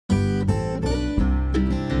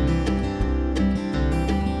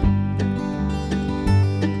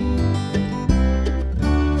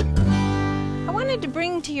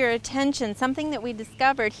your attention something that we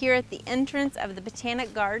discovered here at the entrance of the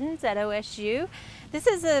Botanic Gardens at OSU. This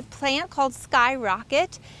is a plant called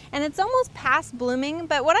skyrocket, and it's almost past blooming,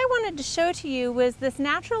 but what I wanted to show to you was this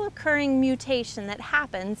natural occurring mutation that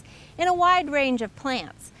happens in a wide range of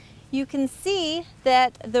plants. You can see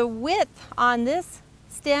that the width on this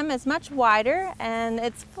stem is much wider and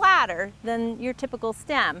it's flatter than your typical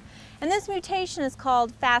stem. And this mutation is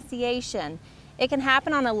called fasciation. It can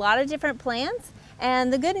happen on a lot of different plants,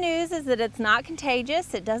 and the good news is that it's not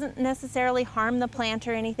contagious. It doesn't necessarily harm the plant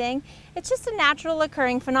or anything. It's just a natural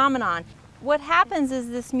occurring phenomenon. What happens is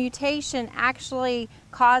this mutation actually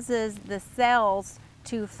causes the cells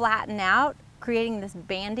to flatten out, creating this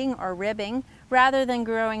banding or ribbing, rather than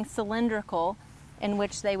growing cylindrical, in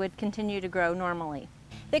which they would continue to grow normally.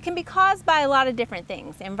 It can be caused by a lot of different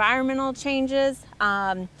things: environmental changes,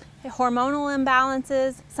 hormonal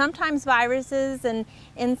imbalances, sometimes viruses and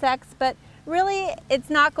insects, but really it's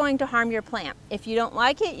not going to harm your plant. If you don't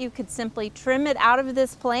like it, you could simply trim it out of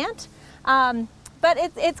this plant. But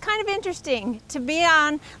it's kind of interesting to be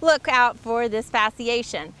on lookout for this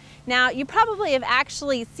fasciation. Now, you probably have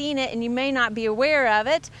actually seen it and you may not be aware of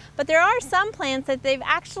it, but there are some plants that they've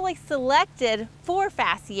actually selected for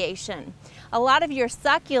fasciation. A lot of your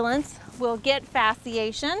succulents will get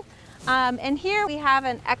fasciation. And here we have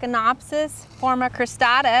an Echinopsis forma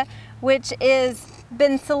cristata, which is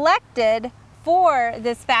been selected for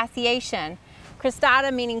this fasciation.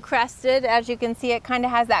 Cristata meaning crested. As you can see, it kind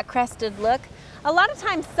of has that crested look. A lot of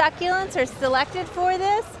times succulents are selected for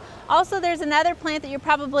this. Also, there's another plant that you're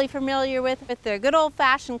probably familiar with the good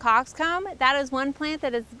old-fashioned coxcomb. That is one plant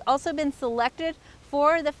that has also been selected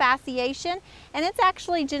for the fasciation, and it's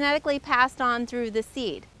actually genetically passed on through the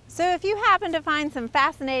seed. So if you happen to find some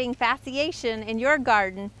fascinating fasciation in your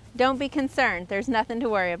garden, don't be concerned. There's nothing to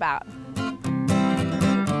worry about.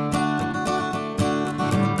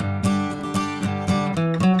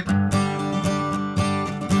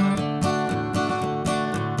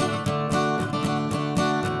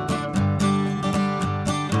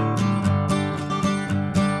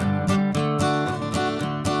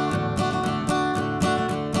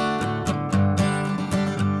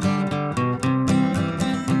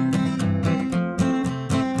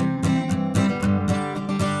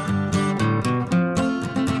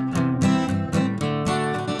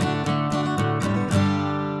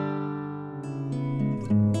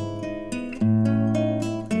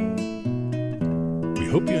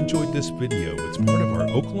 Hope you enjoyed this video. It's part of our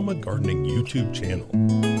Oklahoma Gardening YouTube channel.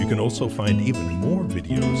 You can also find even more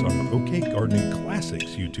videos on our OK Gardening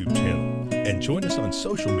Classics YouTube channel. And join us on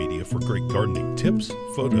social media for great gardening tips,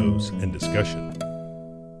 photos, and discussion.